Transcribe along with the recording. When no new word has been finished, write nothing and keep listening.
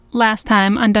Last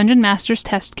time on Dungeon Master's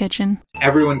Test Kitchen.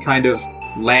 Everyone kind of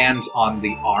lands on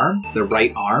the arm, the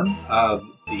right arm of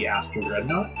the Astral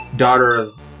Dreadnought. Daughter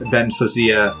of Ben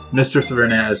Sazia, Mistress of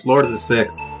Ernez, Lord of the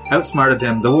Six, outsmarted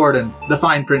him, the Warden, the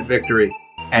fine print victory.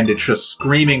 And it's just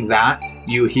screaming that.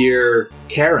 You hear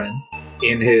Karen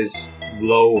in his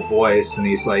low voice, and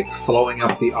he's like flowing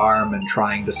up the arm and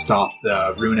trying to stop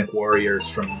the runic warriors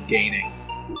from gaining.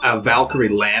 A Valkyrie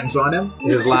lands on him.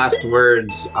 His last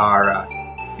words are,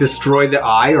 destroy the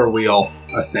eye or we all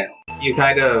fail. You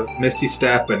kind of misty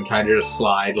step and kind of just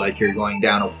slide like you're going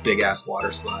down a big ass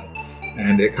water slide.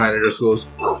 And it kind of just goes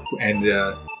and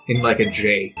in like a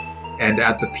J. And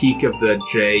at the peak of the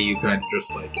J, you kind of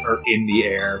just like are in the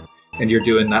air and you're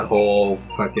doing that whole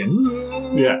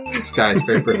fucking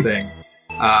skyscraper thing.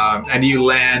 And you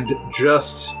land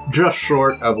just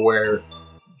short of where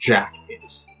Jack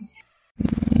is.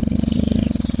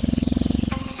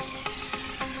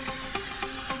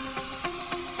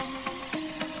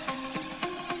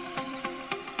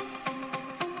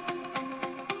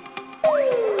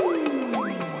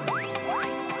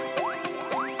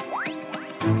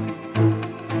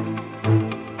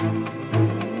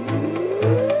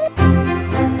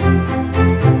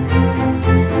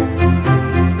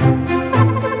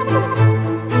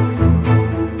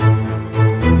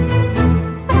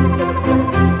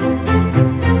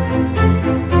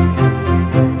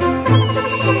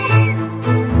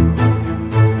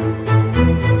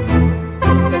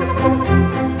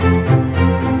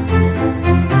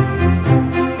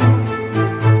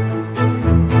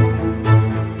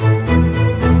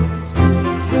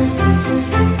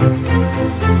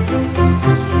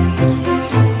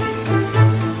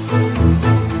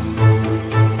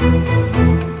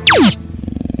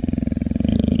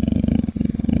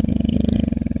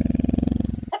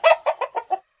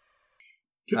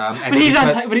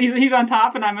 But he's on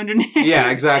top and I'm underneath. Yeah,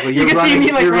 exactly.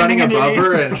 You're running above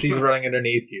her and she's running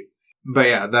underneath you. But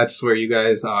yeah, that's where you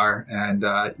guys are. And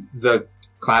the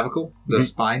clavicle, the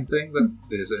spine thing that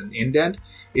is an indent,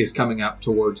 is coming up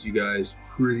towards you guys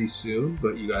pretty soon.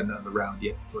 But you got another round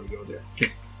yet before you go there.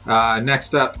 Okay.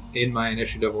 Next up in my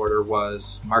initiative order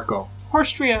was Marco.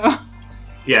 Horse trio.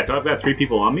 Yeah, so I've got 3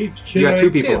 people on me. You got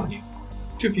 2 people on you.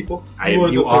 2 people. I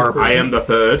am the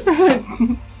third.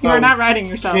 You are not riding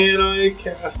yourself. Can I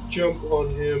cast jump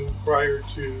on him prior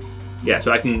to... Yeah,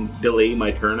 so I can delay my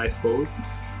turn, I suppose,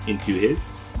 into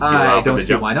his. I don't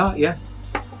see why not, yeah.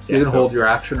 You can hold your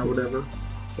action or whatever.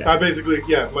 Yeah. My turn is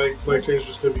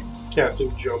just going to be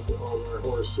casting jump on our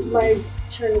horse. My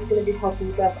turn is going to be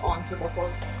helping Bev onto the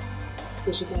horse.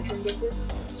 So she's going to try and get this.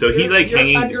 So he's like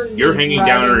hanging... You're hanging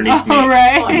down underneath me. Oh,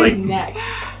 right. On his neck.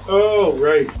 Oh,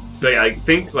 right. So yeah, I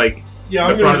think like... Yeah,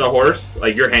 the front of the horse,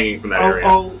 like you're hanging from that area.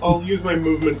 I'll use my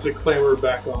movement to clamber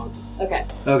back on.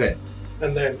 Okay.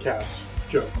 And then cast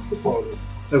jump upon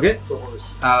the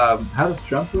horse. How does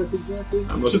jump work exactly?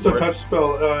 It's just a touch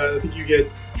spell. I think you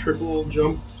get triple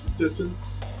jump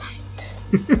distance.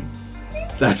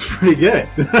 That's pretty good.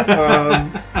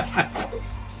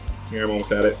 Here, I'm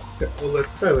almost at it. Okay, we'll let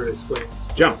Tyler explain.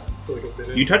 Jump.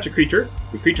 You touch a creature,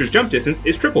 the creature's jump distance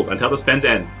is tripled until the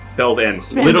spells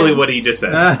ends. Literally what he just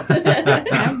said.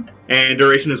 And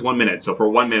duration is 1 minute, so for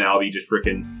 1 minute I'll be just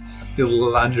freaking...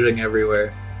 lunging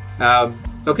everywhere.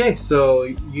 Okay, so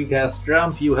you cast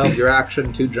jump, you held your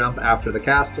action to jump after the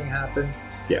casting happened.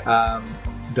 Yeah.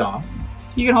 Dom.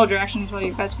 You can hold your action until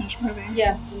you guys finish moving.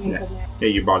 Yeah. Yeah,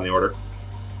 you brought in the order.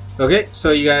 Okay, so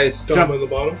you guys jump on the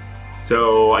bottom.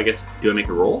 So I guess, do I make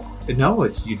a roll? No,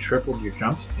 you tripled your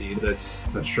jump speed. That's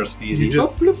just easy. You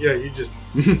just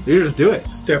you just do it.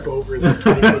 Step over the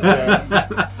 20-foot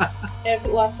down. If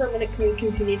it lasts for a minute, can we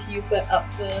continue to use that up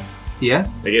the... Yeah.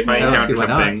 Like if I encounter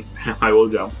something, I will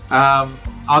jump.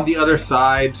 On the other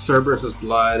side, Cerberus's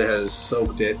blood has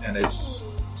soaked it, and it's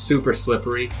super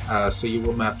slippery. So you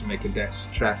will have to make a dex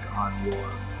check on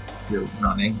your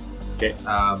running. Okay.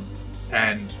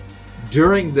 And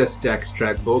during this dex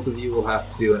check, both of you will have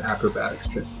to do an acrobatics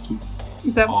check to keep.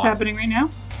 Is that what's happening right now?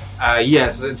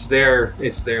 Yes, it's there.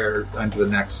 It's there under the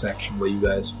next section where you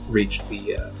guys reached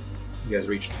the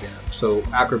gap. So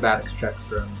acrobatics checks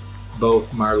from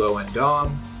both Marlo and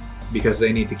Dom, because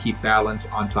they need to keep balance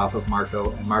on top of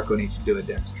Marco, and Marco needs to do a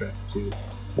dex check to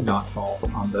not fall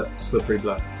on the slippery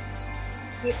blood.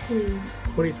 18.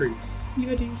 23.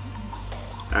 You do.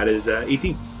 That is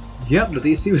 18. Yep, the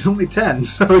DC was only 10,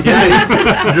 so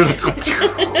yeah. Just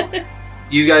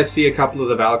you guys see a couple of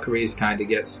the Valkyries kind of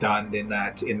get stunned in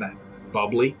that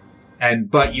bubbly,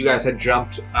 but you guys had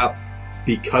jumped up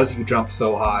because you jumped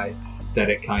so high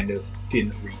that it kind of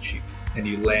didn't reach you, and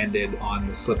you landed on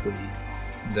the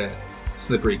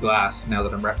slippery glass, now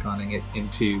that I'm retconning it,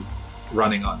 into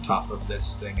running on top of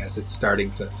this thing as it's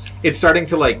starting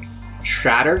to like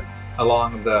shatter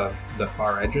along the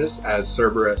far edges as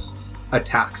Cerberus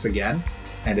attacks again,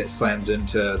 and it slams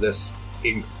into this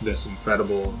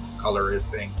incredible color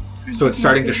thing. So it's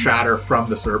starting to shatter from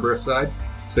the Cerberus side.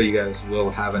 So you guys will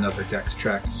have another dex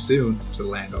check soon to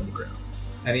land on the ground.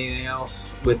 Anything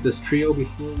else with this trio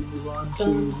before we move on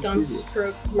to Don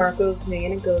strokes Marco's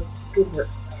mane and goes, "Good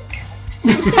work, Spider-Cat."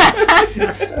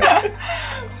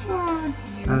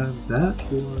 That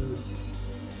was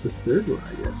the third one,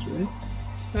 I guess, right?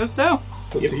 Suppose so. Up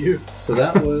to you. So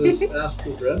that was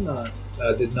Astral Dreadnought.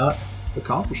 Did not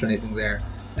accomplish anything there,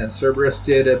 and Cerberus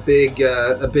did a big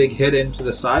hit into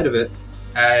the side of it,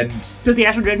 and Does the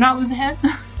Astral Dreadnought lose a head?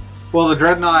 well, the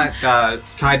Dreadnought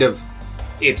kind of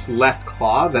its left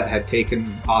claw that had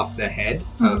taken off the head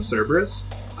of Cerberus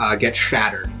gets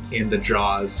shattered in the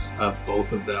jaws of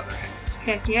both of the other heads.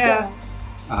 Heck yeah.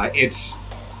 It's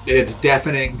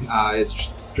deafening.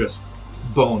 It's just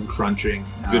bone crunching.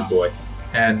 Good boy.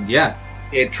 And yeah,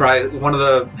 one of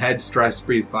the heads tries to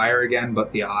breathe fire again,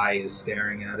 but the eye is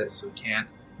staring at it, so it can't.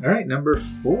 All right, number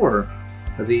 4.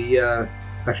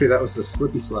 Actually, that was the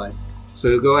slippy slide.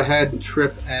 So go ahead,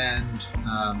 Trip and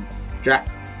Jack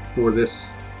for this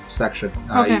section.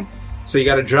 Okay. So you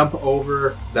got to jump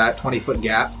over that 20-foot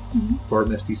gap, or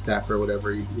Misty Step, or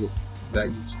whatever if that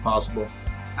is possible.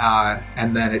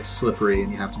 And then it's slippery, and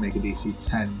you have to make a DC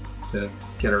 10 to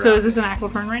get around. So is this an actual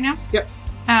turn right now? Yep.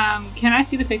 Can I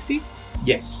see the pixie?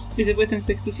 Yes. Is it within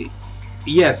 60 feet?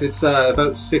 Yes, it's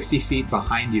about 60 feet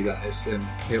behind you guys, and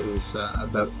it was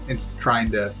it's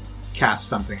trying to cast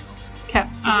something else. Okay.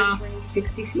 Is it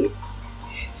 60 feet?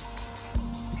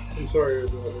 I'm sorry,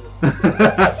 everyone.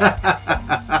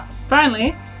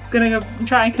 Finally, it's gonna go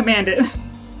try and command it.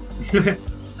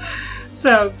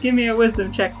 So, give me a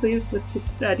wisdom check, please, with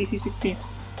DC 16.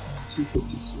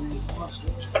 253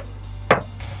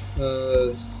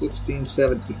 16,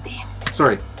 17. Damn.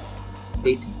 Sorry,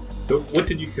 18. So what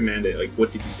did you command it? Like,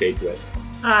 what did you say to it?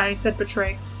 I said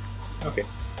betray. Okay.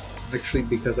 Actually,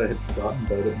 because I had forgotten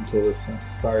about it until this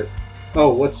part. Oh,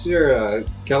 what's your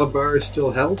Calabar is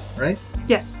still held, right?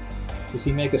 Yes. Does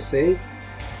he make a save?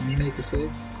 Can he make a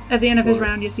save? At the end of his Or-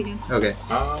 round, yes, he can. Okay.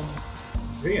 I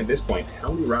think at this point,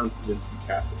 how many rounds has Vincent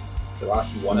casted? The last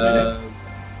 1 minute?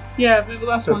 Yeah, the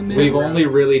last That's one. three We've minute. only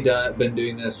really been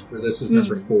doing this for this is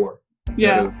number 4.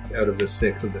 Yeah. Out of the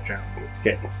 6 of the challenge.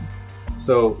 Okay.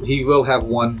 So he will have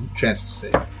one chance to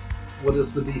save. What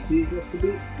is the DC supposed to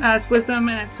be? It's wisdom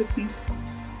and it's 16.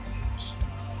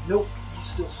 Nope, he's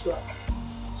still stuck.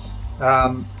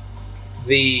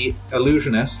 The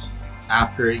illusionist,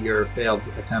 after your failed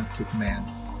attempt to command,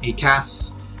 he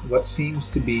casts what seems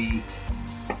to be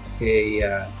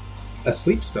a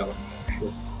sleep spell on you,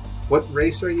 actually. What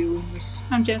race are you in this?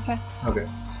 I'm genocide. Okay.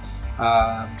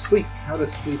 Sleep. How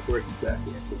does sleep work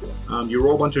exactly? I forget. You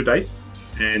roll a bunch of dice,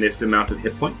 and it's amount of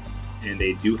hit points, and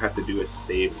they do have to do a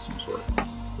save of some sort.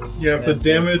 Yeah, if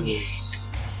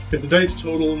the dice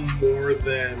total more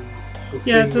than the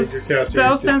Yeah, thing so that you're casting,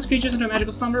 spell you sends creatures into a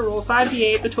magical slumber. Roll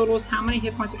 5d8. The total is how many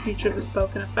hit points a creature the spell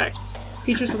can affect.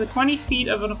 Creatures within 20 feet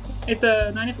of an... It's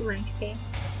a 90-foot range, okay?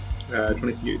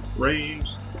 20 feet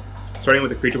range. Starting with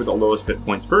the creature with the lowest hit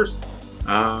points first.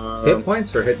 Hit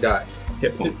points or hit die?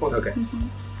 Hit points. points. Okay.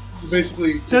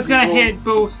 basically. So it's if you gonna roll- hit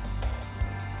both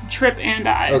Trip and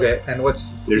I. Okay, and what's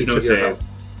There's each no of your save. health?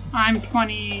 I'm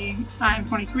 20. I'm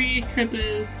 23. Trip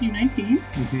is U19.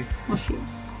 Mhm. Well, shoot.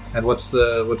 And what's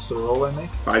the roll I make?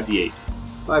 5d8.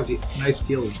 5D. Nice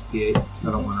deal with D8.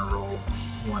 I don't want to roll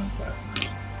 1 5.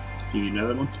 Do you need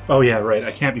another one? Oh yeah, right.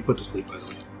 I can't be put to sleep, by the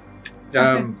way.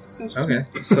 Okay.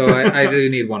 So I do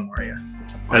need one more, yeah.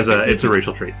 It's a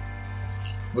racial trait.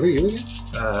 What are you again?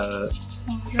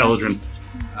 Eldrin.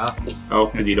 Oh,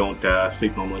 because you don't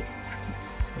sleep normally.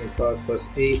 25 plus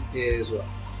 8 is what?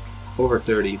 Over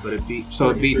 30, but it beats. So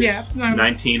it beats. Yeah.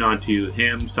 19 onto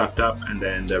him, sucked up, and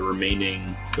then the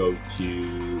remaining goes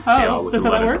to Oh, Kale with that's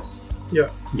how that 11. works? Yeah.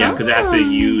 Yeah, because it has to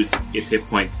use its hit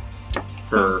points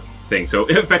per thing. So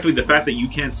effectively, the fact that you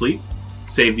can't sleep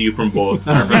saved you from both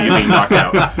from you being knocked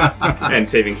out, and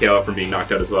saving Kale from being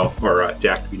knocked out as well, or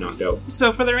Jack to be knocked out.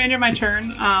 So for the remainder of my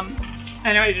turn, I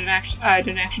know I did an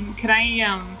action. Can I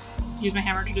use my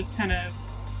hammer to just kind of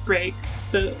break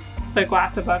the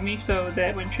glass above me so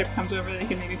that when Trip comes over, they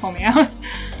can maybe pull me out?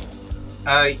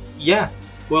 Yeah.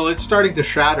 Well, it's starting to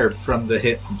shatter from the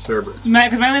hit from Cerberus.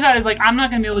 Because my only thought is, like, I'm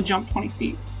not going to be able to jump 20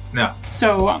 feet. No.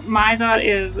 So my thought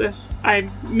is, if I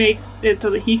make it so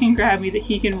that he can grab me, that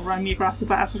he can run me across the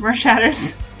glass before it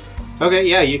shatters. Okay,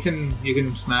 yeah, you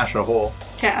can smash a hole.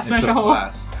 Okay, I It's smash just a hole.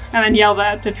 glass. and then yell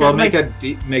that to Trip. Well, like,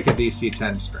 make a DC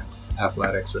 10 strength,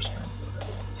 athletics or strength. Or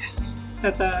whatever. yes,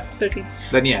 that's a 13.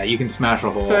 Then yeah, you can smash a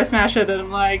hole, So I smash it, and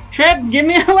I'm like, Trip, give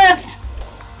me a lift.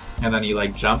 and then you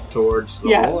like jump towards the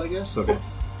Yeah. hole, I guess. Okay.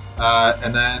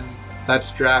 And then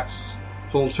that's Drax's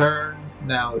full turn.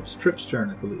 Now it's Trip's turn,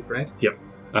 I believe, right?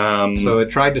 So it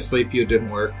tried to sleep you, it didn't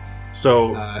work,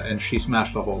 So and she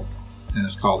smashed a hole and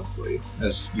is calling for you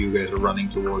as you guys are running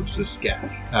towards this gap.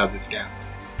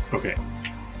 okay,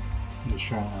 I'm just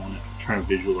trying to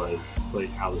visualize like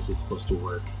how this is supposed to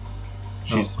work.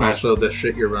 She's smashed. Also, the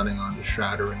shit you're running on is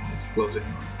shattering. It's closing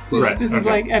on. Right. This is Okay.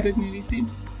 like epic movie scene.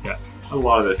 A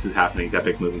lot of this is happening. It's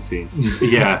epic moving scene.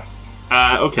 Yeah.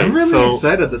 Okay. I'm really so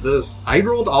excited that this. I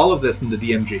rolled all of this in the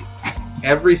DMG.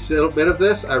 Every little bit of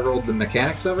this, I rolled the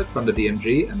mechanics of it from the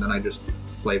DMG, and then I just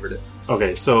flavored it.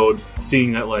 okay. So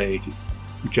seeing that like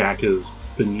Jack is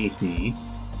beneath me,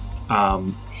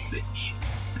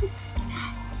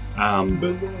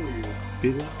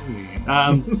 below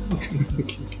me.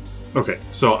 Okay,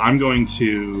 so I'm going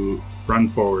to run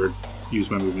forward, use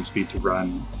my movement speed to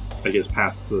run, I guess,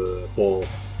 past the hole.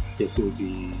 I guess it would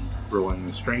be rolling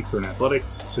a strength or an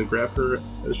athletics to grab her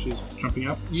as she's jumping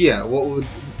up. Yeah, what would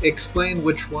explain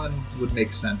which one would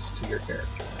make sense to your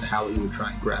character and how you would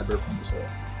try and grab her from this hole?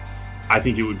 I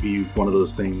think it would be one of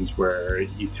those things where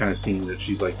he's kind of seeing that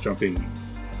she's like jumping.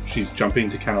 She's jumping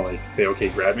to kind of like say, okay,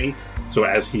 grab me. So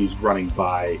as he's running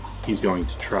by, he's going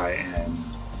to try and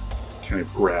kind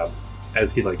of grab,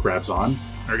 as he like grabs on,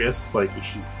 I guess, like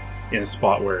she's in a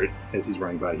spot where as he's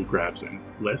running by, he grabs and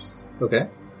lifts Okay.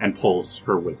 and pulls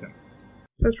her with him.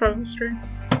 That's probably straight.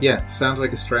 Yeah, sounds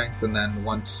like a strength, and then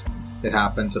once it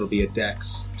happens, it'll be a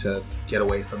dex to get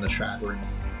away from the shattering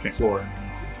floor.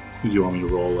 Do you want me to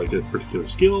roll like a particular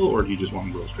skill, or do you just want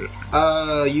me to roll straight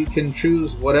up? You can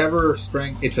choose whatever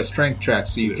strength. It's a strength check,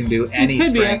 so you It can is. do any It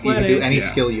could be strength. You can do athletics. any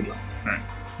Yeah. skill you'd like. Alright.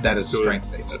 That is Let's go with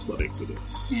strength based. Athletics of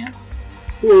this. Yeah.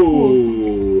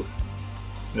 Whoa!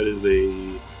 That is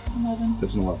 11.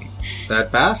 that's an 11.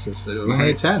 That passes. It's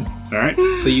only a 10. Alright.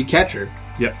 So you catch her.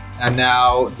 Yep. And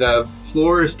now the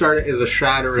floor is a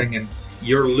shattering, and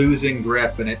you're losing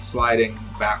grip, and it's sliding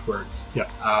backwards. Yep.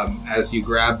 As you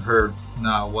grab her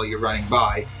now while you're running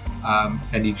by,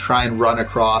 and you try and run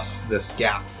across this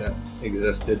gap that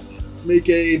existed. Make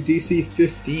a DC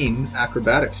 15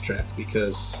 acrobatics check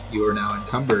because you are now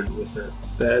encumbered with her.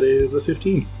 That is a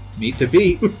 15. Meet to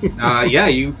beat. Yeah,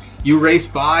 you race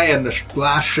by and the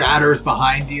glass shatters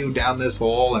behind you down this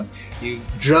hole, and you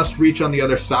just reach on the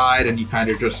other side, and you kind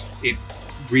of it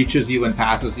reaches you and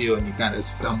passes you, and you kind of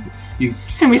stumble.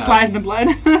 Can we slide in the blood?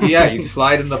 Yeah, you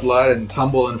slide in the blood and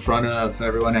tumble in front of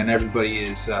everyone, and everybody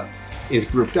is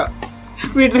grouped up.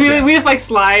 we just like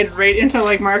slide right into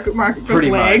like Marcus' Pretty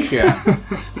legs. much, yeah.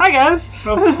 Hi guys.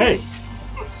 Oh, hey.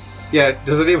 Yeah,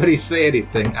 does anybody say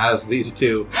anything as these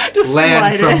two Just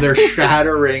land slide from in. their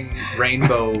shattering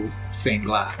rainbow stained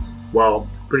glass? Well,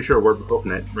 pretty sure we're both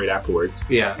in it right afterwards.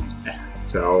 Yeah.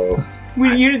 So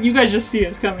You guys just see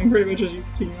us coming pretty much as you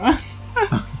continue on.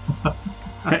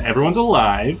 Everyone's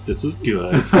alive. This is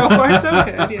good. So far, so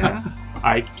good. Yeah.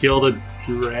 I killed a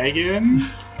dragon.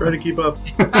 Try to keep up.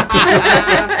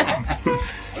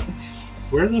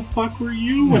 Where the fuck were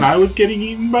you when I was getting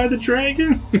eaten by the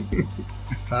dragon?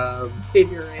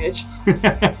 Save your rage.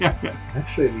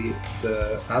 Actually,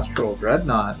 the Astral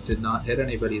Dreadnought did not hit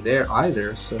anybody there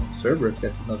either, so Cerberus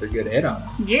gets another good hit on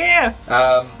him. Yeah.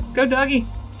 Go doggy.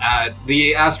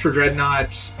 The Astral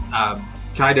Dreadnought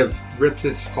kind of rips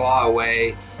its claw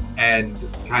away and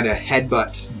kind of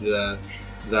headbutts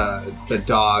the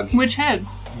dog, Which head?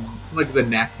 like the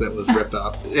neck that was ripped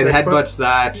off. It Neck headbutts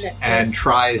that Neck and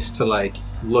tries to like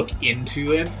look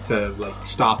into it to like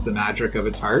stop the magic of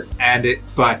its heart.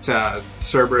 But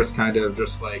Cerberus kind of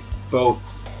just like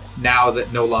both. Now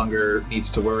that no longer needs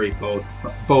to worry,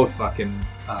 both fucking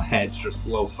heads just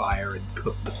blow fire and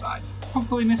cook the sides.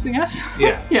 Hopefully missing us.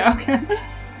 Yeah. Yeah. Okay.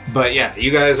 But yeah,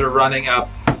 you guys are running up,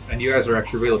 and you guys are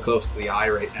actually real close to the eye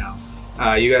right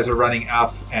now. You guys are running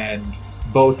up, and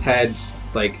both heads,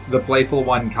 like the playful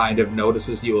one kind of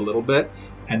notices you a little bit,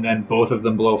 and then both of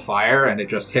them blow fire, and it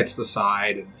just hits the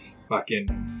side, and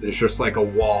fucking there's just like a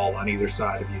wall on either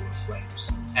side of you of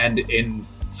flames. And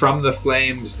from the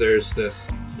flames, there's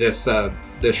this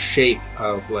shape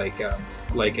of like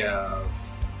a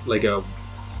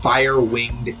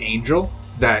fire-winged angel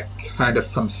that kind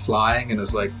of comes flying and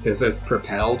is like as if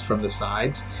propelled from the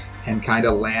sides and kind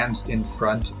of lands in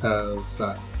front of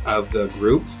the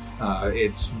group.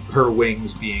 It's her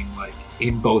wings being like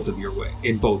in both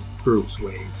groups'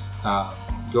 ways.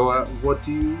 Go out. What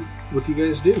do you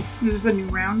guys do? Is this a new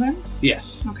round then?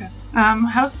 Yes. Okay.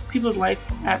 How's people's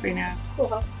life at right now? Full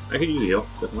health. I could use a heal.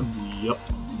 With one. Yep.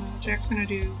 Jack's gonna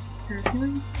do her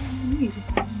healing.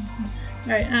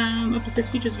 Alright, up to 6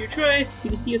 feet is your choice.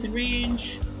 You can see within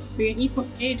range. We gain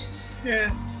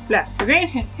 8.8. Regain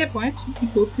hit points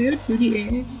equal to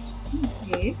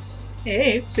 2d8.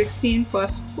 8. 16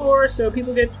 plus 4, so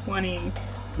people get 20.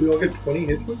 We all get 20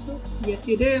 hit points now? Yes,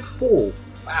 you do. Oh,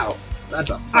 wow. That's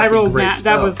a I rolled great that.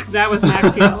 spell. That was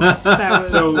max heals. That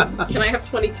was So, Can I have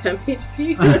 20 temp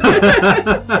HP?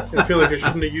 I feel like I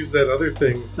shouldn't have used that other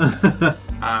thing.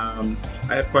 I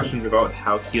have questions about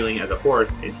how healing as a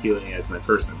horse and healing as my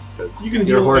person. Because You can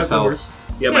Your heal horse at the health.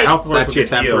 yeah, my health horse That's will your get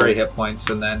temporary healed. hit points,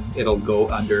 and then it'll go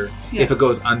under. Yeah. If it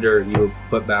goes under, you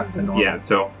put back to normal. Yeah,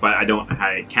 so but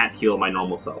I can't heal my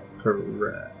normal self.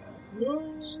 Correct.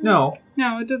 No,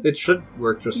 no. it should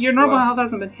work just. Your normal well. health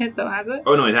hasn't been hit though, has it?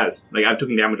 Oh no, it has. Like I've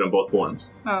taken damage on both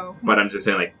forms, Oh. but I'm just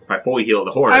saying like if I fully heal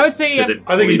the horse, I would say, does yeah. it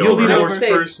I think it bleed heals over? the I would horse say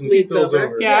first and bleeds spills over.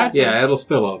 over. Yeah. Yeah, it'll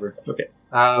spill over. Okay.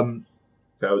 So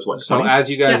So I was what? 20? as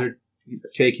you guys Yeah. are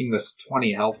taking this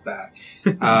 20 health back,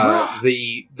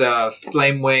 the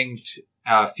flame winged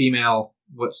female,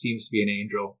 what seems to be an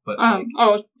angel, but like,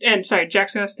 And sorry,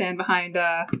 Jack's gonna stand behind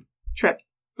Trip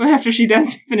after she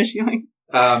does finish healing.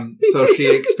 so she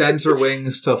extends her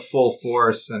wings to full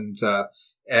force, and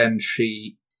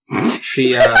she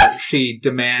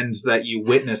demands that you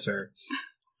witness her.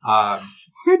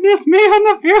 Witness me on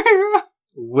the Fury Road.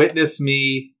 Witness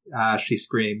me, she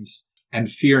screams, and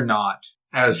fear not,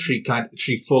 as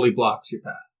she fully blocks your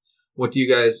path. What do you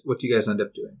guys end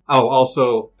up doing? Oh,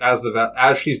 also, as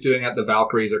she's doing that, the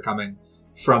Valkyries are coming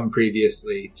from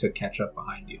previously to catch up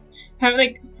behind you.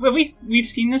 We've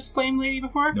seen this flame lady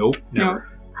before? Nope, never.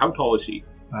 How tall is she?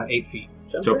 8 feet.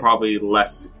 So probably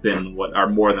less than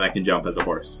more than I can jump as a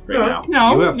horse right now.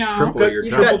 No, you have no. triple your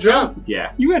You've jump, got jump.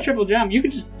 Yeah. You got triple jump. You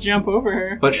could just jump over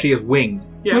her but she is winged.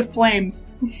 Yeah. with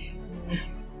flames.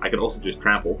 I could also just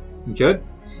trample. Good.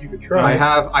 You could try.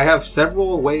 I have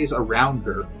several ways around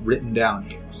her written down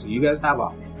here, so you guys have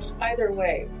options. Either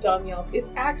way, Dom yells,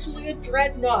 it's actually a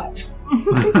dreadnought.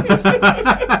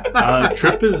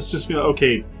 Trip is just being like,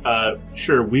 okay,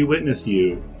 sure, we witness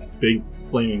you, big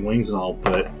flaming wings and all,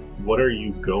 but what are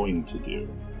you going to do?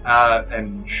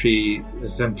 And she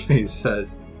simply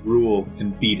says, "Rule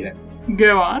and beat him."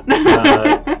 Go on.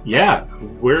 Yeah,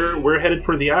 we're headed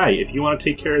for the eye. If you want to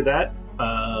take care of that,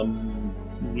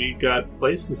 we got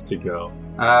places to go.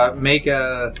 Make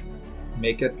a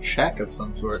check of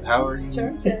some sort. How are you?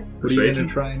 Sure. What are you going to Persuasion?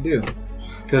 try and do?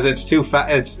 Because it's too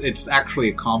it's actually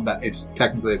a combat. It's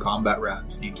technically a combat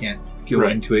round, so you can't go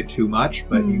Right. into it too much.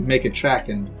 But you make a check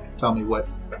and tell me what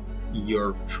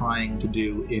you're trying to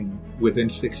do within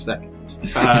 6 seconds.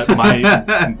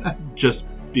 Just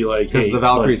be like, Because hey, the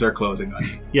Valkyries are closing on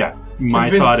you. yeah, my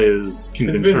Convince- thought is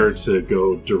convince her convince. to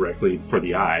go directly for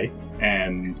the eye,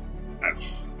 and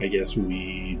I guess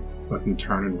we fucking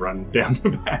turn and run down the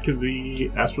back of the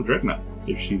Astral Dreadnought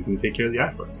if she's going to take care of the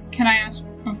eye for us. Can I ask?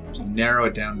 Oh, sorry. Narrow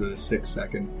it down to a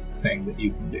 6-second thing that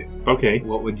you can do. Okay,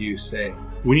 What would you say?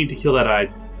 we need to kill that eye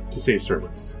to save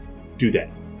Cerberus. Do that.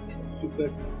 6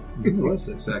 seconds. It was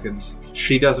 6 seconds.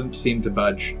 She doesn't seem to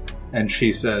budge, and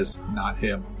she says, "Not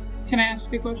him." Can I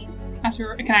ask a question?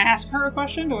 Can I ask her a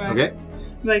question? Or Okay.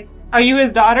 Like, are you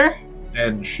his daughter?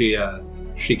 And she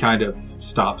kind of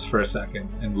stops for a second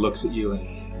and looks at you, and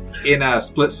in a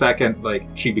split second, like,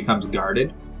 she becomes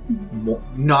guarded.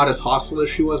 Not as hostile as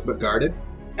she was, but guarded.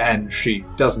 And she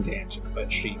doesn't answer, but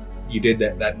you did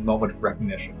that moment of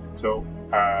recognition. So,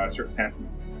 circumstances.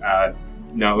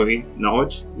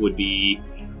 Knowledge would be: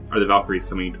 are the Valkyries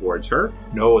coming towards her?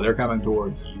 No, they're coming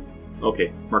towards you.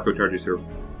 Okay, Marco charges her.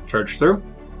 Charge through?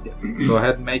 Go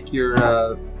ahead and make your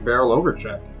barrel over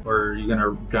check. Or are you going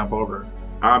to jump over?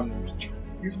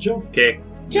 You can jump. Okay.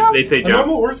 Jump. They say A jump.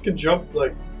 normal horse can jump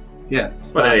like Yeah.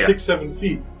 But, yeah. 6-7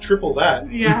 feet. Triple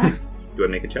that. Yeah. Do I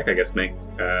make a check? I guess make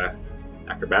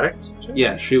acrobatics.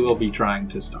 Yeah, she will be trying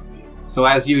to stop you. So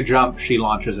as you jump, she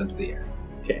launches into the air.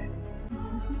 Okay.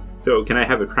 So, can I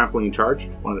have a trampling charge?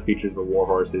 One of the features of a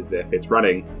warhorse is if it's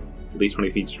running at least 20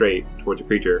 feet straight towards a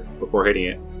creature before hitting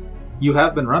it. You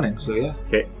have been running, so yeah.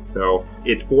 Okay, so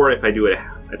it's 4 if I do an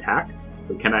attack.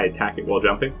 So, can I attack it while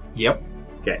jumping? Yep.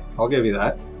 Okay. I'll give you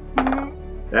that.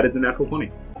 That is a natural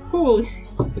 20. Holy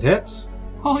It hits.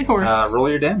 horse. Roll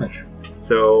your damage.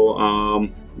 So,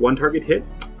 one target hit.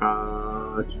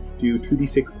 Do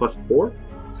 2d6 plus 4.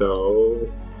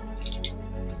 So,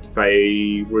 if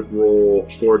I would roll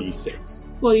 4d6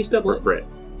 Well, you double for it. crit.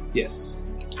 Yes.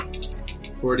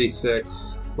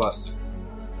 46 plus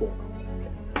 4.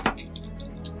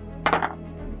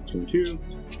 That's 2 and 2.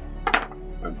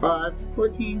 I'm 5.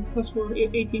 14 plus 4,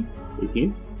 18.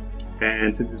 18.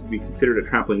 And since it's be considered a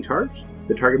trampling charge,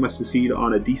 the target must succeed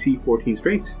on a DC 14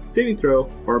 strength saving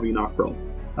throw or be knocked prone.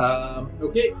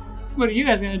 Okay. What are you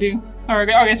guys gonna do? Or I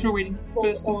guess we're waiting. for Hold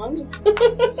this. wand.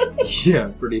 Yeah,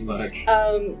 pretty much.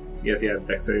 Yes, yeah,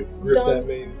 dex save. Grip Dom's-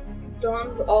 that mane.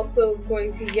 Dom's also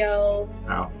going to yell,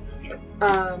 Ow.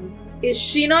 is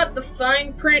she not the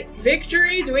fine print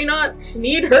victory? Do we not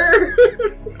need her?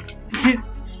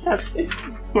 That's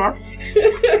yeah.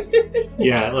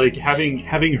 Yeah, like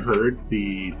having heard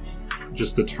the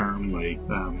term like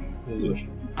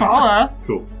Paula.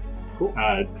 cool.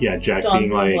 Yeah, Jack Dom's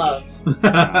being like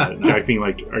love. Jack being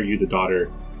like, "Are you the daughter?"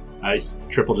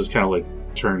 Triple just kind of like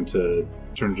turned to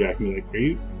Jack and be like, "Are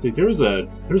you?" Like, there was a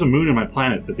moon on my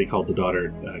planet that they called the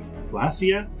daughter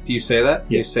Glacia. Do you say that?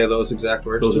 Yeah. You say those exact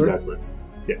words? Those to her? exact words.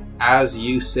 Yeah. As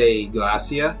you say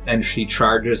Glacia, and she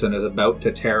charges and is about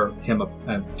to tear him up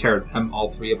and tear them all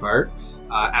three apart.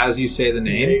 As you say the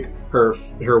name,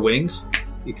 her wings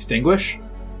extinguish,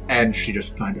 and she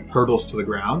just kind of hurtles to the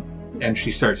ground, and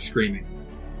she starts screaming.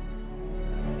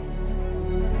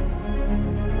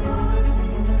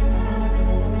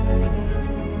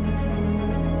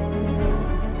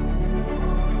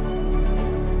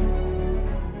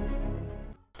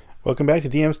 Welcome back to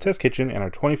DM's Test Kitchen and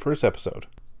our 21st episode.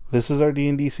 This is our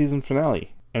D&D season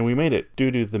finale, and we made it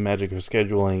due to the magic of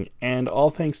scheduling and all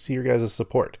thanks to your guys'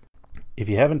 support. If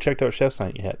you haven't checked out Chef's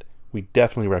Night yet, we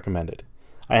definitely recommend it.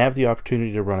 I have the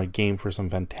opportunity to run a game for some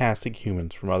fantastic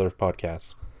humans from other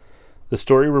podcasts. The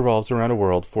story revolves around a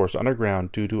world forced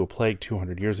underground due to a plague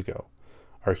 200 years ago.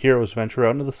 Our heroes venture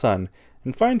out into the sun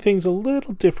and find things a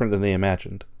little different than they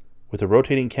imagined. With a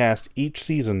rotating cast each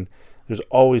season, there's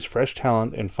always fresh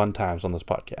talent and fun times on this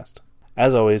podcast.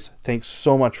 As always, thanks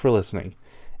so much for listening.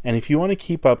 And if you want to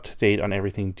keep up to date on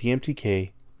everything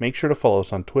DMTK, make sure to follow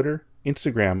us on Twitter,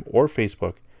 Instagram, or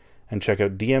Facebook, and check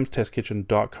out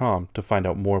dmstestkitchen.com to find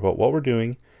out more about what we're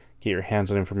doing, get your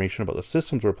hands on information about the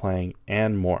systems we're playing,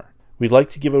 and more. We'd like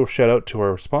to give a shout out to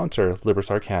our sponsor, Libris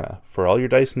Arcana, for all your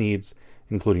dice needs,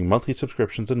 including monthly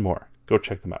subscriptions and more. Go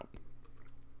check them out.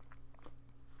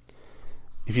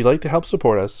 If you'd like to help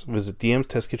support us, visit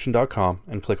dmstestkitchen.com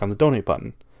and click on the donate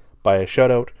button. Buy a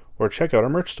shout out or check out our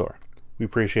merch store. We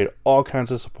appreciate all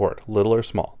kinds of support, little or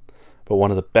small. But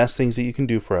one of the best things that you can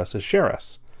do for us is share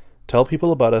us. Tell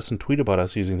people about us and tweet about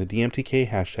us using the DMTK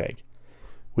hashtag.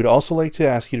 We'd also like to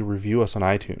ask you to review us on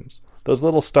iTunes. Those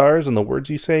little stars and the words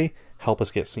you say help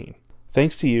us get seen.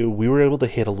 Thanks to you, we were able to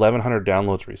hit 1,100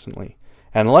 downloads recently.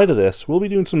 And in light of this, we'll be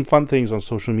doing some fun things on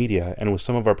social media and with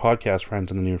some of our podcast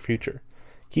friends in the near future.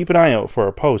 Keep an eye out for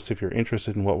our posts if you're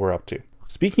interested in what we're up to.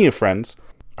 Speaking of friends,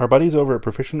 our buddies over at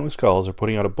Proficient with Skulls are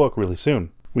putting out a book really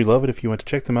soon. We'd love it if you went to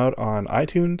check them out on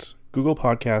iTunes, Google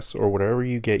Podcasts, or wherever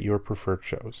you get your preferred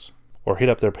shows. Or hit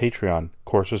up their Patreon,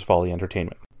 Courser's Folly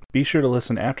Entertainment. Be sure to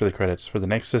listen after the credits for the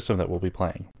next system that we'll be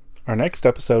playing. Our next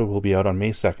episode will be out on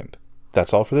May 2nd.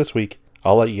 That's all for this week.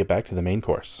 I'll let you get back to the main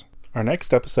course. Our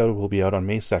next episode will be out on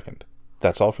May 2nd.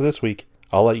 That's all for this week.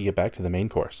 I'll let you get back to the main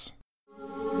course.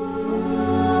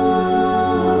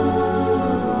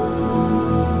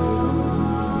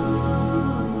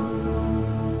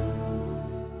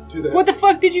 Do that. What the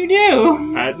fuck did you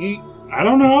do? I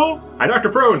don't know. Hi, Dr.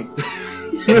 Prone!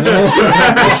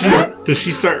 Does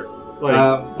she start like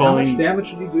How much falling?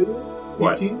 damage did you do to her?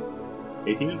 What? 18?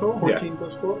 18 in total? 14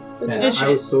 plus 4? Man, Is she- I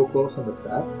was so close on the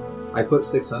stats. I put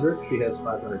 600. She has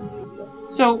 580.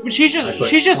 So she's I just put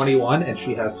she's just 21, and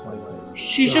she has 21.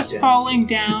 she's just Goddamn. falling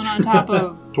down on top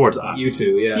of. Towards us. You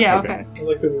two, yeah. Yeah. okay. Okay. I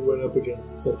like that we went up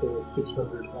against something with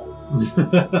 600 health.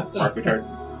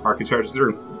 Market charges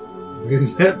through.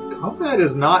 Combat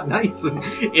is not nice,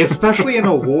 especially in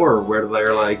a war where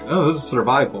they're like, "Oh, this is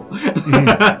survival."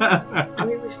 I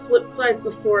mean, we've flipped sides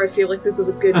before. I feel like this is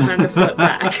a good time to flip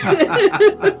back.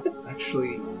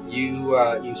 Actually,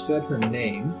 you said her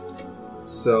name,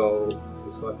 so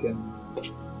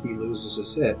he loses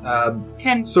his hit.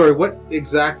 Can Sorry, what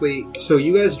exactly? So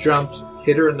you guys jumped,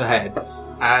 hit her in the head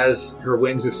as her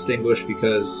wings extinguished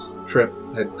because Trip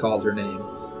had called her name,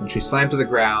 and she slammed to the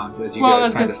ground as you Well, I guys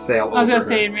was kind gonna- of sail over I was gonna her.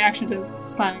 say in reaction to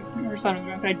slamming the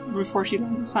ground, before she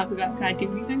slammed the ground, can I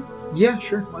do anything? Yeah,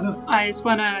 sure, why not? I just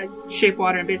want to shape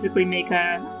water and basically make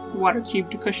a water cube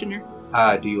to cushion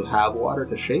her. Do you have water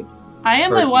to shape? I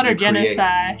am Or a can water you create-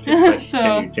 genocide, Can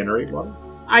so you generate water?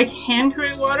 I can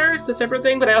create water. It's a separate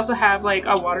thing, but I also have like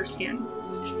a water skin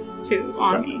too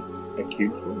on me. A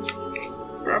cube?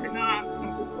 Probably not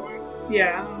at this point.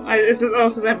 Yeah, this is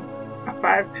also have a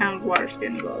 5-pound water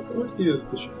skin as well. It says. What is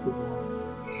the shape of water?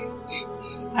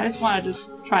 I just want to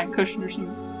try and cushion her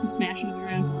some smashing her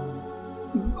in.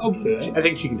 Oh, Okay. I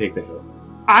think she can take the hill.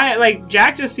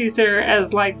 Jack just sees her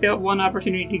as like the one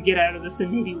opportunity to get out of this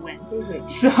and maybe win. Mhm.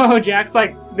 So Jack's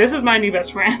like, this is my new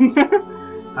best friend.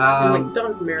 I'm like,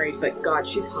 Dawn's married, but God,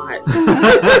 she's hot.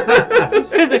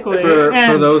 Physically. For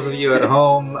And- those of you at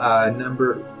home,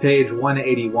 page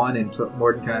 181 in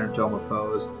Mordenkainen Tome of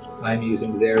Foes, I'm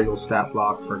using Zerial's stat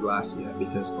block for Glacia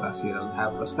because Glacia doesn't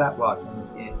have a stat block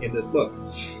in this book.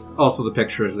 Also, the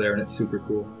picture is there and it's super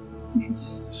cool.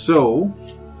 So,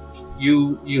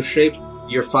 you shape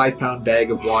your 5-pound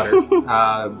bag of water,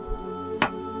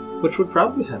 which would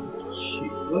probably have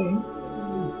healing.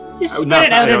 just spread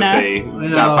it out I would enough. say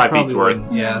not 5 feet's worth.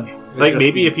 Yeah. Like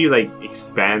maybe if you like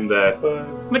expand the.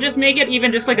 5, But just make it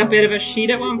even just like a bit of a sheet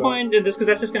at one point, just because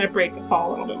that's just going to break the fall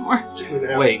a little bit more.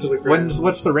 2.5 Wait, kilograms.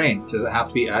 what's the range? Does it have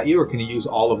to be at you, or can you use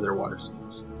all of their water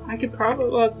sources? I could probably,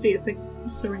 well, let's see,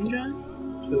 what's the range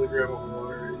on? Kilogram of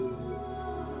water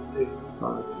is 8.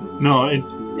 No,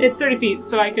 It's 30 feet,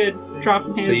 so I could draw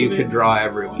from hands. So you of it. could draw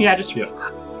everyone. Yeah, just.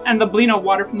 And the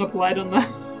water from the blood on the.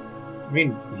 I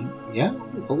mean, yeah,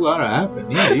 a lot to happen.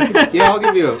 Yeah, you could, yeah. I'll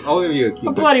give you a cube.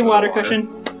 A bloody water cushion.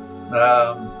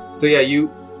 So yeah, you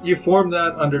form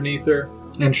that underneath her,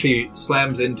 and she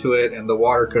slams into it, and the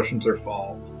water cushions her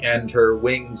fall, and her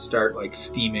wings start like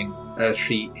steaming as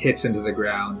she hits into the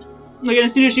ground. Like, and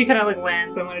as soon as she kind of like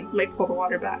lands, I'm gonna like pull the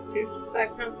water back too.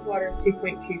 5 pounds of water is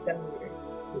 2.27 liters.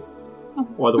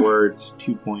 Or other words,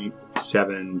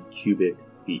 2.7 cubic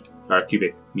feet or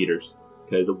cubic meters,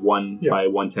 because 1 Yeah. by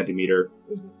 1 centimeter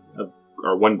Mhm.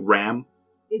 or 1 gram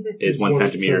is 1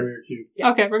 centimeter. cube. Yeah.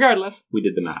 Okay, regardless. We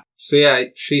did the math. So yeah,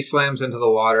 she slams into the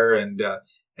water,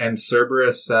 and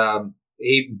Cerberus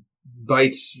he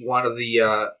bites one of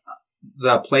the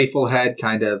playful head,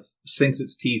 kind of sinks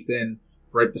its teeth in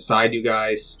right beside you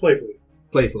guys,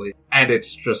 playfully, and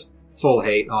it's just full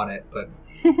hate on it, but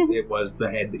it was the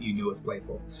head that you knew was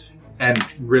playful, and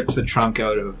rips a chunk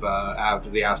out of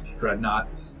the Astral Dreadnought,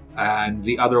 and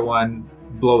the other one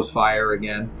blows fire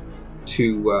again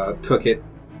to cook it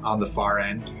on the far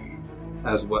end,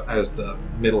 as the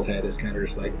middle head is kind of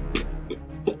just like,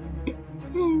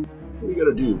 What do we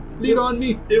gotta do? Lead on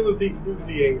me. It was the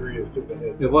angriest of the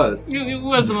heads. it was. It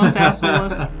was the most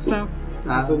assholeless, so.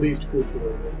 The least good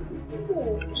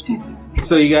one.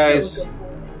 So you guys,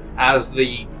 as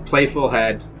the playful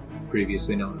head,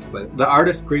 previously known as the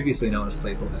artist previously known as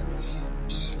Playful Head,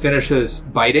 finishes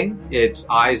biting, its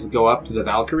eyes go up to the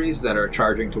Valkyries that are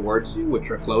charging towards you, which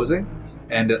are closing,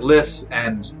 and it lifts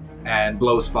and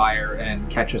blows fire and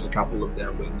catches a couple of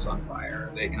their wings on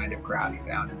fire. They kind of crash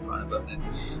down in front of him,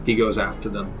 and he goes after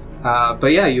them.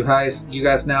 But yeah, you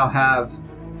guys now have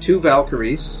 2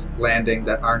 Valkyries landing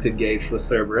that aren't engaged with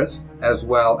Cerberus, as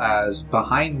well as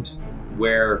behind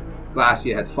where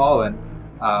Glacia had fallen,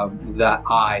 the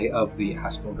eye of the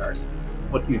Astral Guardian.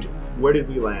 What do you do? Where did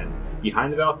we land?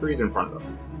 Behind the Valkyries or in front of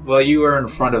them? Well, you were in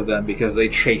front of them because they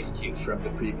chased you from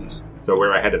the previous. So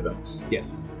we're ahead of them.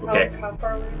 Yes. Okay. How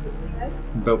far away is the head?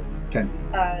 About 10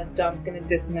 feet. Dom's gonna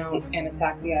dismount and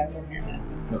attack the eye from here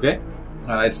next. Okay.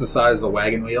 It's the size of a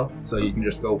wagon wheel, so you can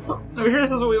just go. Are we sure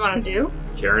this is what we want to do?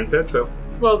 Karen said so.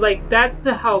 Well, like, that's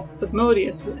to help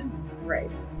Asmodeus win. Right.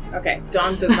 Okay.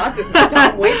 Dom does not dismount.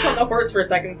 Dom waits on the horse for a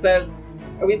second and says,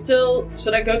 "Are we still...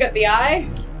 Should I go get the eye?"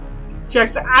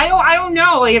 Jack's, I don't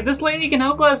know. Like, if this lady can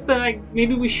help us, then like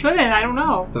maybe we shouldn't. I don't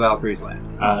know. The Valkyries land.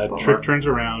 Trip turns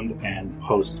around and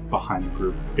posts behind the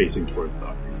group, facing towards the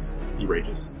Valkyries. He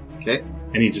rages. Okay.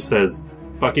 And he just says,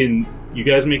 fucking, you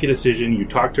guys make a decision, you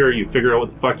talk to her, you figure out what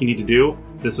the fuck you need to do.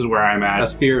 This is where I'm A at.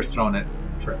 spear is thrown at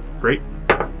Trip. Great.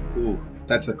 Ooh,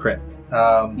 that's a crit.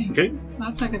 Okay.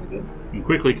 That's not gonna be good. And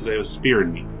quickly, because I have a spear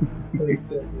in me.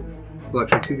 Well,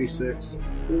 actually, 2d6,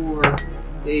 4,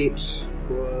 8,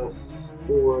 plus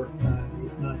 4,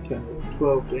 9, 8, 9, 10, 11,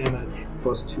 12 damage,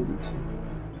 plus 2d10.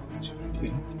 Plus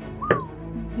 2d10.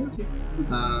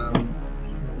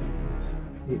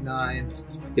 8, 9.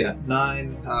 Yeah,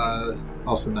 9,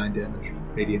 also 9 damage,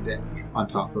 radiant damage, on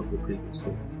top of the previous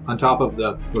hit. On top of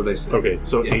the, what did I say? Okay,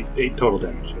 so Yeah. eight total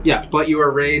damage. Yeah, but you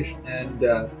are raged, and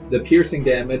the piercing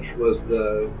damage was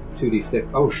the 2d6.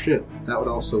 Oh shit, that would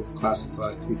also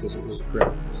classify because it was a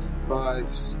crit. 5,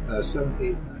 7,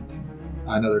 8, 9, 10.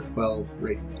 Another 12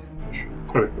 radiant damage.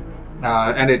 Okay.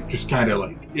 And it just kind of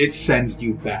like, it sends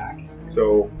you back.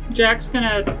 So Jack's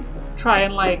gonna try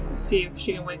and like see if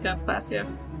she can wake up Glacia.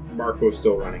 Marco's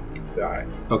still running. Die.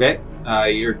 Okay,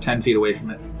 you're 10 feet away from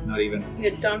it. Not even.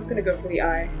 Yeah, Dom's gonna go for the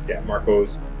eye. Yeah,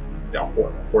 Marco's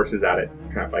horse is at it.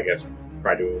 Trying to, I guess,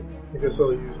 try to. I guess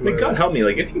I'll use my... Like, God help me!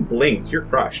 Like, if he blinks, you're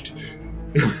crushed.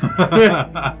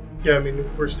 Yeah, I mean,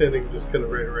 we're standing just kind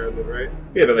of right around it, right?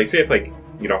 Yeah, but like, say if like,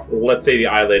 you know, let's say the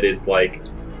eyelid is like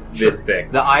this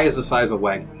thick. The eye is the size of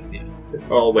wagon. Yeah.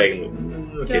 All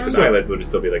wagon. Okay, so Dom's- the eyelids would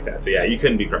still be like that. So yeah, you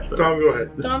couldn't be crushed by that. Dom, go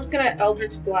ahead. Dom's gonna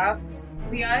Eldritch Blast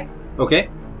the eye. Okay.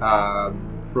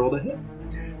 Roll to hit.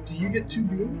 Do you get 2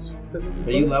 beams?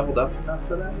 Are you leveled up enough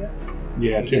for that yet?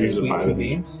 Yeah, You 2 get a beams of sweet 5 2 of these.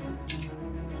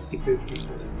 beams.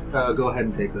 Go ahead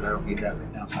and take that. I don't need that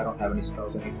right now. I don't have any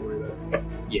spells I need to worry about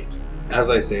yet. As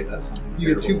I say, that's something.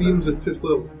 You get 2 terrible beams at 5th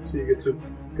level, so you get to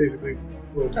basically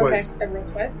roll twice. Okay, I rolled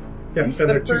twice. Yeah, and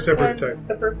they're 2 separate attacks.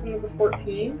 The first one was a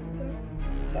 14.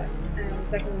 Okay. And the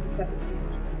second one's a 17.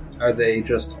 about. Are they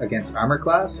just against armor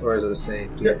class, or is it a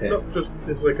save to Yeah, get hit? no, just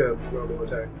it's like a normal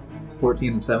attack.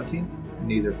 14 and 17?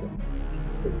 Neither of them.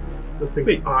 So this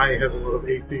thing's eye has a lot of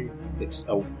AC. It's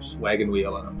a wagon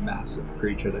wheel and a massive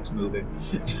creature that's moving.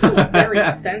 Very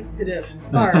sensitive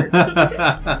part.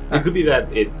 It could be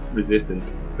that it's resistant.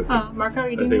 Marco, are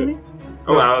you I doing think anything? it's-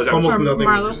 Oh, I was Almost From nothing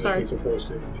Marlo, is sorry. resistant to force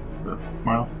damage.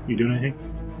 Marlo, you doing anything?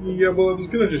 Yeah, well, I was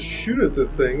gonna just shoot at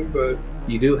this thing, but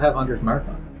You do have Hunter's Mark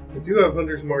on. I do have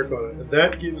Hunter's Mark on it, and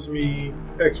that gives me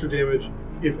extra damage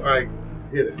if I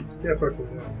hit it. Yeah, fuck it.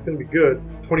 Yeah. It's gonna be good.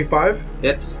 25?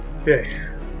 Hits. Okay.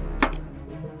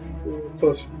 4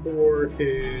 plus 4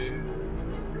 is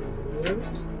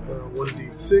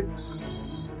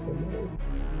 1d6.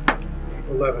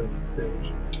 11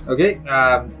 damage. Okay,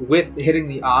 with hitting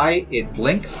the eye, it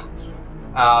blinks.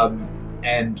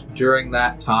 And during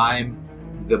that time,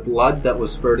 the blood that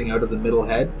was spurting out of the middle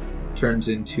head turns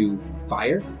into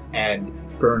fire and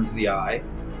burns the eye.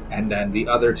 And then the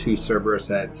other 2 Cerberus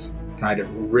heads kind of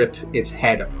rip its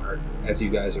head apart as you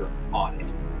guys are on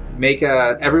it.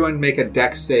 Everyone make a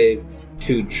dex save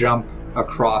to jump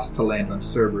across to land on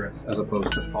Cerberus as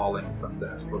opposed to falling from the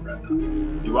astral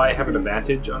dreadnought. Do I have an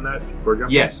advantage on that for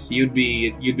jumping? Yes, you'd be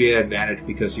at advantage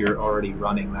because you're already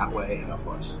running that way in a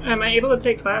horse. Am I able to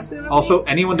take Glassy with me? Also,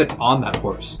 anyone that's on that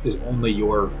horse is only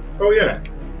your. Oh, yeah.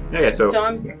 Yeah, so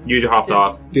Dom you hopped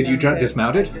off. Did you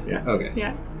dismount it? Dismounted. Okay.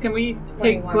 Yeah. Can we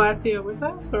take 21. Glacia with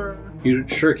us, or You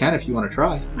sure can if you want to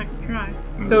try. I can try?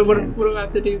 Mm, So what 10. do I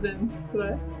have to do then for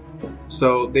that?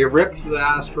 So they ripped the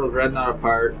astral dreadnought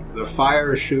apart. The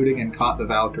fire is shooting and caught the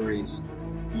Valkyries.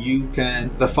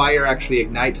 The fire actually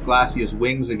ignites Glacia's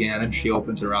wings again, and she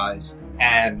opens her eyes.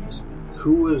 And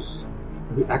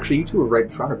actually, you two were right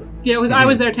in front of her. Yeah, I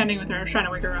was there tending with her. I was trying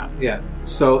to wake her up. Yeah.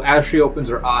 So as she opens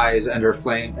her eyes and her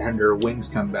flame and her wings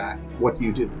come back, what do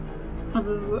you do?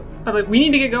 I'm like, we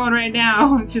need to get going right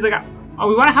now. And she's like, oh,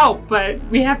 we want to help, but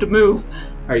we have to move.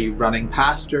 Are you running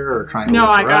past her or trying to No,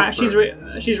 lift I her got. up, She's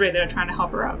or- she's right there trying to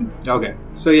help her up. Okay.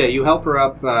 So yeah, you help her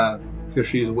up because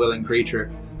she's a willing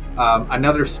creature.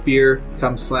 Another spear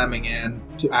comes slamming in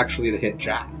to hit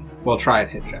Jack. Well, try and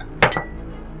hit Jack.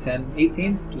 10,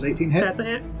 18? Does 18 hit? That's a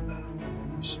hit.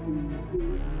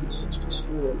 6 plus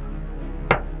 4.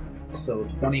 So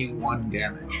 21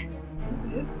 damage. That's a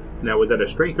hit. Now, was that a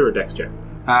strength or a dex check?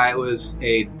 It was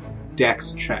a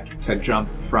dex check to jump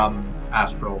from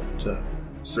Astral to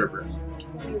Cerberus.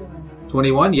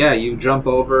 21? Yeah, you jump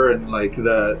over and like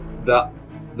the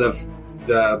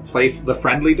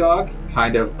friendly dog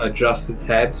kind of adjusts its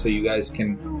head so you guys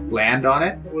can land on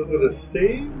it. Was it a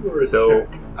save or a So-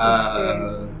 check?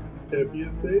 Uh, Can it be a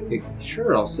save?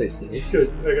 sure, I'll say save.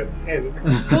 Good. I got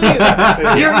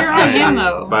 10. You're on him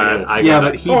though. But I Yeah, got,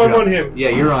 but he Oh, I'm jumped. on him. Yeah,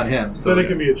 you're on him. So Then it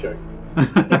can be a check.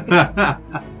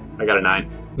 I got a 9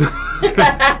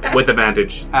 with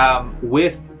advantage.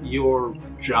 With your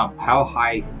jump, how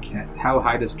high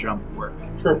does jump work?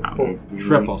 Triple.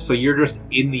 Triple. So you're just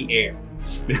in the air,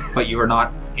 but you are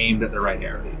not aimed at the right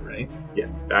area, right? Yeah,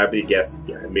 I would guess.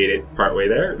 Yeah, I made it partway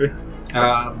there.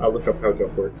 I'll look up how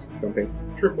jump works. Jumping.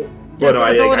 Triple. Well, no,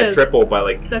 That's all it I is. triple by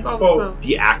like That's all the Oh. spell.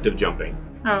 the act of jumping.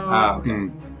 Oh.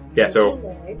 Okay. Yeah, so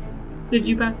Did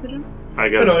you pass the jump? I I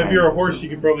got know, a if 10, you're a horse, so- you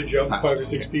could probably jump Fast, 5 or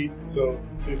 6 yeah. feet, so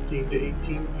 15 to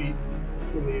 18 feet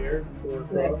in the air or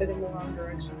across. But in the wrong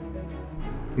direction still.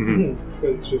 Mhm. But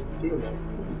it's just doing that.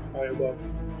 It's high above.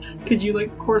 Could you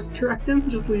like course correct him?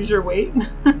 Just lose your weight.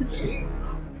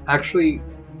 Actually,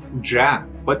 Jack,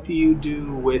 what do you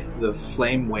do with the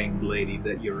flame-winged lady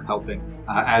that you're helping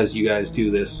as you guys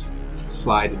do this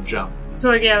slide and jump? So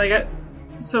like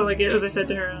as I said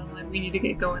to her, I'm like, we need to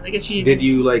get going. Like, is she? Did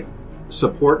you like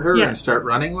support her and Yes. start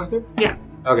running with her? Yeah.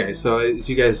 Okay, so as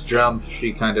you guys jump,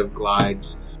 she kind of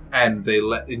glides, and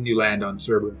you land on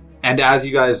Cerberus. And as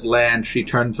you guys land, she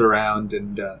turns around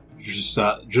and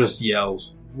just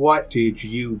yells, "What did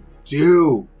you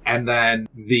do?" And then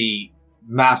the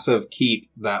massive keep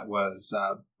that was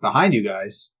behind you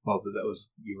guys,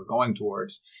 you were going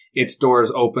towards, its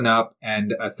doors open up,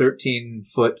 and a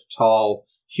 13-foot tall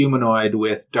humanoid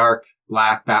with dark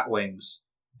black bat wings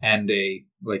and a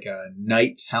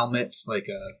knight helmet, like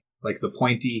the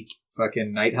pointy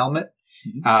fucking knight helmet.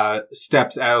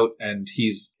 Steps out, and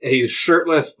he's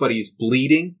shirtless, but he's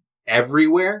bleeding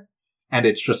everywhere, and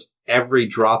it's just every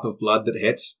drop of blood that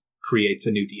hits creates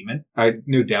a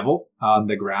new devil on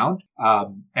the ground.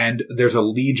 And there's a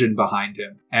legion behind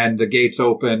him, and the gates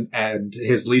open, and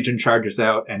his legion charges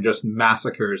out and just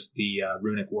massacres the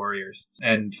runic warriors.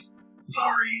 And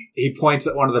he points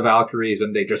at one of the Valkyries,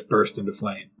 and they just burst into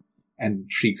flame, and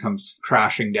she comes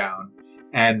crashing down.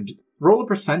 And roll a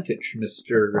percentage,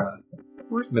 Mr.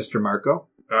 Marco.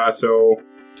 So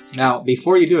Now,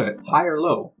 before you do it, high or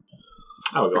low?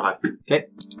 I will go high. Okay.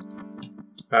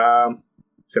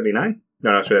 79?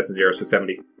 No, sure, that's a 0, so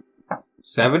 70.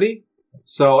 70?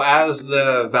 So as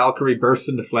the Valkyrie bursts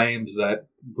into flames that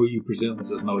who you presume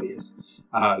is Asmodeus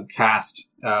cast,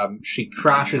 she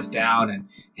crashes down and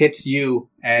hits you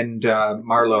and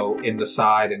Marlowe in the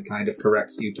side and kind of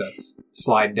corrects you to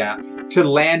slide down to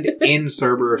land in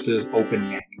Cerberus's open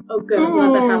neck. Oh, good. I'm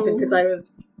glad that happened because that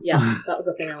was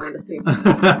the thing I wanted to see.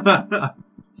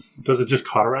 Does it just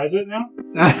cauterize it now?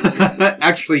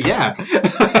 Actually, yeah.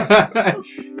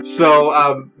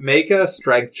 So, make a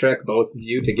strength check, both of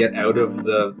you, to get out of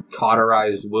the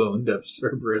cauterized wound of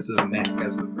Cerberus's neck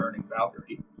as the burning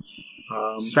Valkyrie.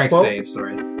 Strength 12? save,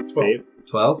 sorry. 12.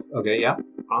 12? Okay, yeah.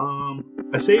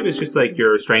 A save is just like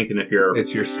your strength, and if you're...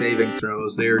 It's your saving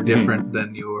throws. They're different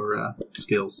than your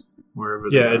skills. Wherever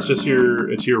they Yeah, are. it's just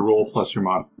your roll plus your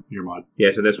mod. Yeah,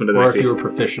 so this one doesn't Or if actually... you were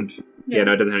proficient. Yeah,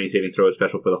 no, it doesn't have any saving throws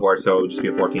special for the horse, so it would just be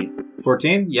a 14.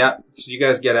 14? Yeah. So you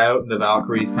guys get out, and the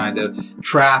Valkyrie's kind of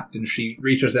trapped, and she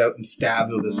reaches out and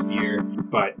stabs with a spear,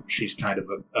 but she's kind of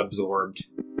absorbed,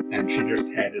 and she just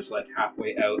head is like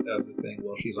halfway out of the thing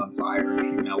while she's on fire, and she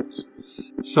melts.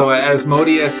 So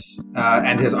Asmodeus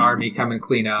and his army come and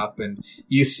clean up, and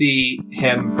you see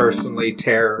him personally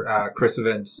tear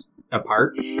Chrysovance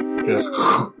apart,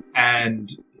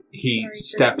 and he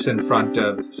steps in front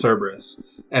of Cerberus.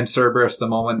 And Cerberus, the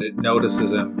moment it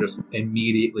notices him, just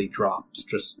immediately drops,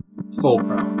 just full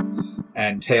prone.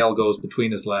 And tail goes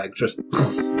between his legs, just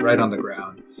right on the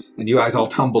ground. And you guys all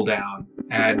tumble down.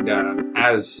 And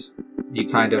as you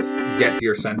kind of get to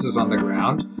your senses on the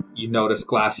ground, you notice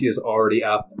Glacia is already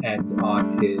up and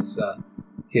on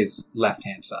his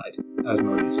left-hand side,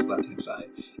 Asmodeus' left-hand side.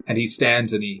 And he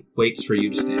stands and he waits for you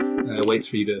to stand. And he waits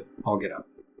for you to all get up.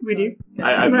 We do.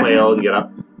 I flail and get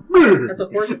up. That's a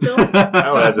horse still? Oh,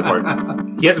 that's a horse.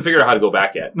 He hasn't figured out how to go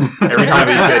back yet. Every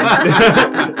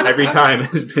time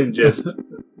has been just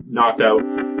knocked out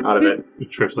of it.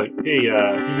 Trip's like, hey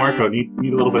Marco, need a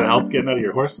little bit of help getting out of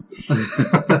your horse?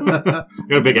 Got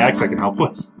a big axe I can help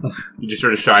with. He just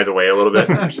sort of shies away a little bit.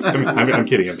 I'm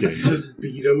kidding. Just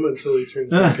beat him until he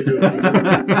turns back into a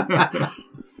demon.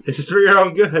 This is for your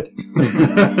own good.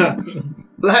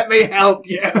 Let me help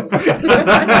you.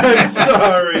 I'm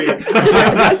sorry.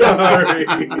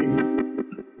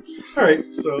 All right,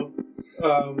 so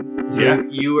So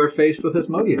you are faced with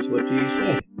Asmodeus. What do you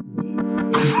say?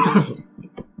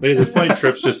 At this point,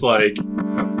 Trip's just like,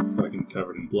 I'm fucking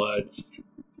covered in blood.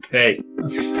 Hey. Did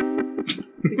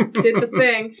the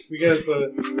thing. we got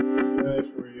the guy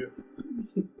for you.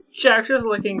 Jack's just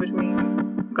looking between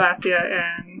Glacia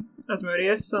and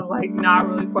Asmodeus, so not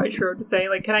really quite sure what to say.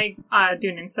 Can I do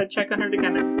an insight check on her to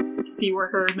kind of see where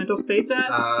her mental state's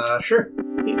at? Sure.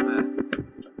 See if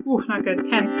ooh, not good.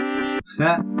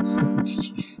 10.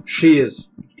 She is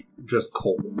just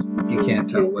cold. You can't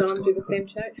tell Can what's Dom do going the same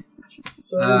check?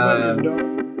 So dog.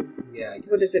 Yeah, I guess.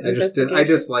 What is it, I investigation?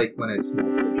 just like when it's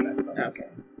multiple checks. Okay.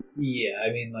 Yeah,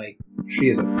 I mean, she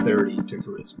is a 30 to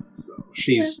charisma, so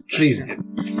she's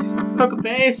in. Poke a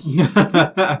face.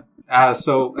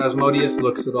 So Asmodeus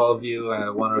looks at all of you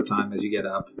one at a time as you get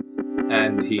up,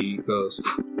 and he goes,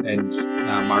 and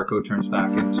Marco turns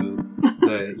back into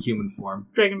the human form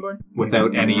Dragonborn.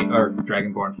 without any, or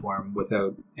Dragonborn form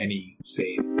without any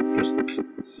save. Just,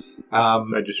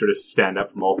 So I just sort of stand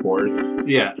up from all fours and just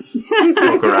yeah.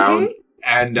 look around.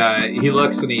 And he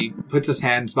looks and he puts his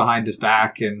hands behind his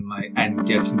back and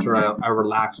gets into a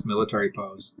relaxed military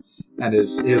pose, and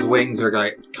his wings are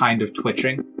kind of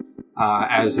twitching.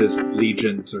 As his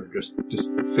legions are just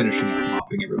finishing up,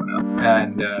 mopping everyone up.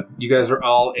 And you guys are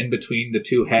all in between the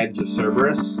two heads of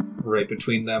Cerberus, right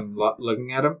between them,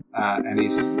 looking at him. And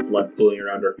he's... Blood pooling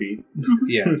around our feet.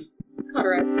 Yeah.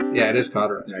 Cauterized. Yeah, it is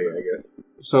cauterized. Yeah, I guess.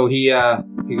 So he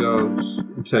goes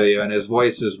to you, and his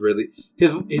voice is really...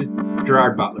 His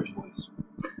Gerard Butler's voice.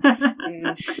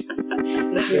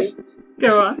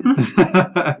 Go on.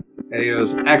 And he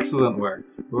goes, excellent work.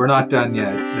 We're not done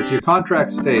yet. As your contract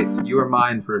states, you are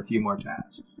mine for a few more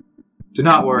tasks. Do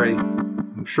not worry.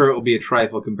 I'm sure it will be a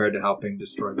trifle compared to helping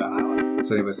destroy Valhalla.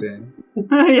 Does anybody say anything?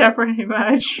 Yeah, pretty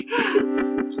much.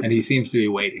 And he seems to be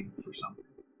waiting for something.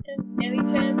 And any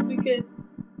chance we could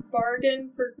bargain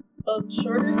for a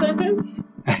shorter sentence?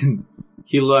 And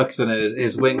he looks and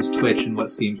his wings twitch in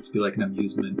what seems to be like an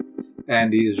amusement.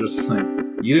 And he's just like,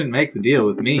 you didn't make the deal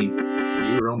with me.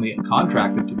 You were only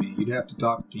contracted to me. You'd have to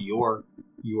talk to your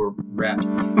rep.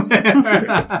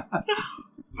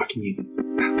 Fucking unions.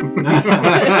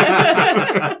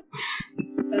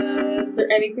 Is there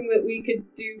anything that we could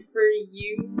do for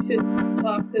you to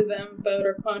talk to them about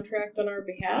our contract on our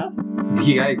behalf?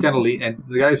 The guy kind of and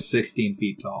the guy's 16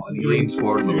 feet tall, and he leans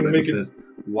forward a little bit and says,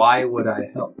 "Why would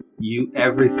I help you?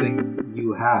 Everything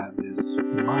you have is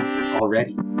mine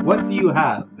already. What do you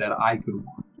have that I could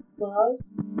want?" Love?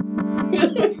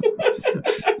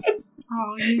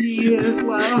 All you need is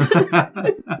love.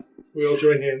 We all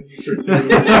join hands and start singing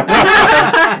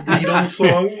Beatles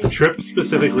songs. Trip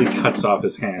specifically cuts off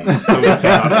his hands, so we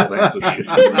cannot hold hands with shit.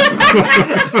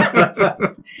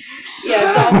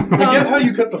 Yeah, I get how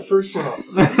you cut the first one off.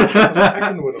 The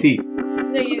second one off. Teeth.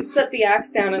 No, you set the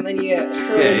axe down and then you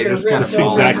hurl Yeah, you your just kind wrist of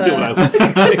over exactly what I was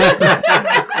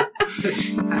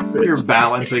thinking. You're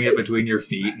balancing it between your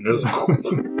feet. And just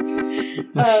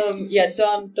yeah,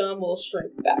 Dom will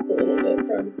shrink back a little bit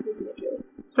from his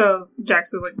images. So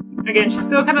Jax was like, again, she's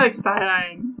still kind of like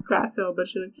side-eyeing Glasshill, but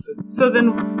she's like, so then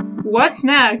what's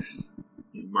next?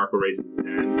 Marco raises his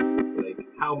hand. It's like,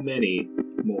 how many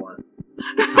more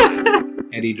times?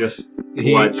 and he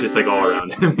Blood's just like all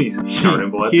around him. He's covered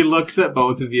in blood. He looks at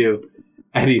both of you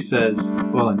and he says,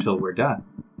 "Well, until we're done."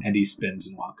 And he spins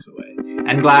and walks away.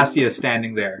 And Glassia is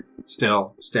standing there,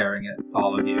 still staring at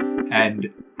all of you.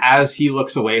 And as he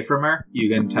looks away from her, you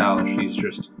can tell she's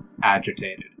just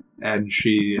agitated. And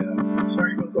she,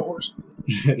 Sorry about the horse.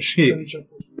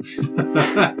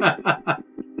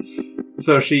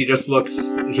 So she just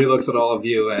looks at all of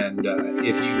you, and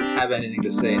if you have anything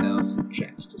to say, now's the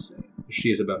chance to say it. She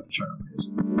is about to turn away as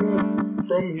well.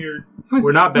 From here.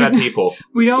 We're not bad people.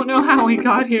 We don't know how we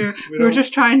got here. We're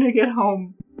just trying to get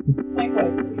home. My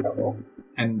wife's in trouble.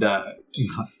 And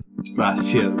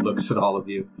Glassia looks at all of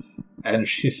you, and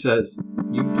she says,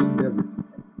 "You've doomed everything."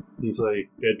 He's like,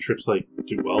 Trip's like,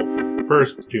 dude, well,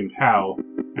 first, doomed how?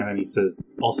 And then he says,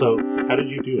 also, how did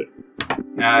you do it?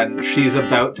 And she's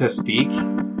about to speak,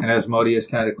 and Asmodeus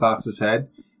kind of cocks his head,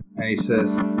 and he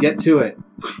says, "Get to it."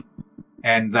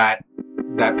 And that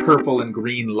purple and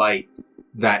green light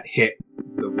that hit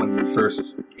when we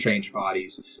first changed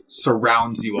bodies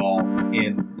surrounds you all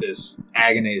in this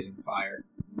agonizing fire.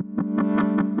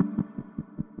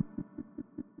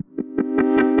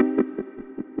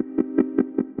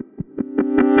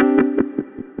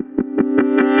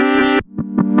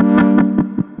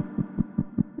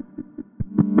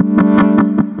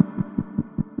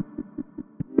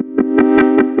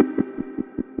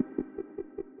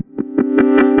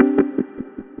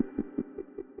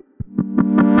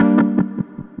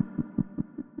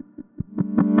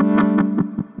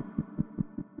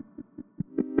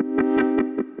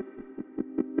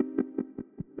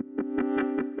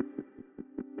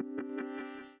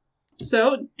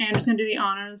 So, Andrew's going to do the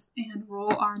honors and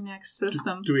roll our next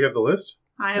system. Do we have the list?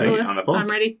 I have a On list. the phone? I'm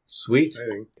ready. Sweet. I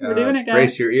think. We're doing it, guys.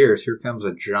 Brace your ears. Here comes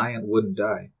a giant wooden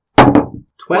die.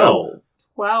 12.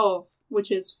 12, which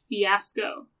is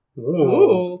Fiasco.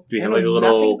 Ooh. Do we have I like a know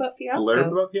little nothing about Fiasco. alert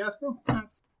about Fiasco?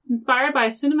 That's inspired by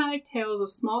cinematic tales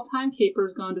of small-time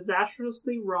capers gone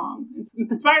disastrously wrong. It's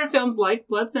inspired films like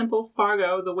Blood Simple,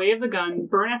 Fargo, The Way of the Gun,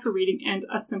 Burn After Reading, and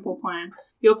A Simple Plan.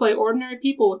 You'll play ordinary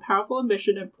people with powerful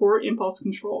ambition and poor impulse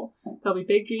control. There'll be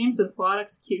big dreams and flawed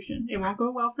execution. It won't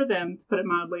go well for them, to put it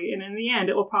mildly, and in the end,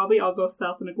 it will probably all go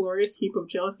south in a glorious heap of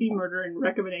jealousy, murder, and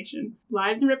recommendation.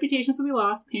 Lives and reputations will be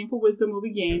lost, painful wisdom will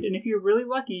be gained, and if you're really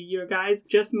lucky, your guys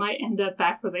just might end up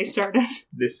back where they started.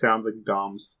 This sounds like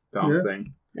Dom's Yeah.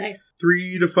 thing. Nice.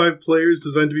 3 to 5 players,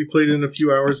 designed to be played in a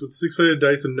few hours with 6-sided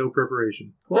dice and no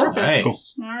preparation. Cool.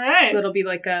 Nice. All right. So that'll be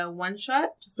like a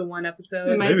one-shot? Just a one episode?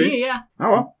 It might maybe. be, yeah. Oh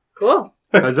well. Cool.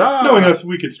 Huzzah! Knowing us,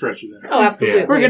 we could stretch it out. Oh, absolutely. We're going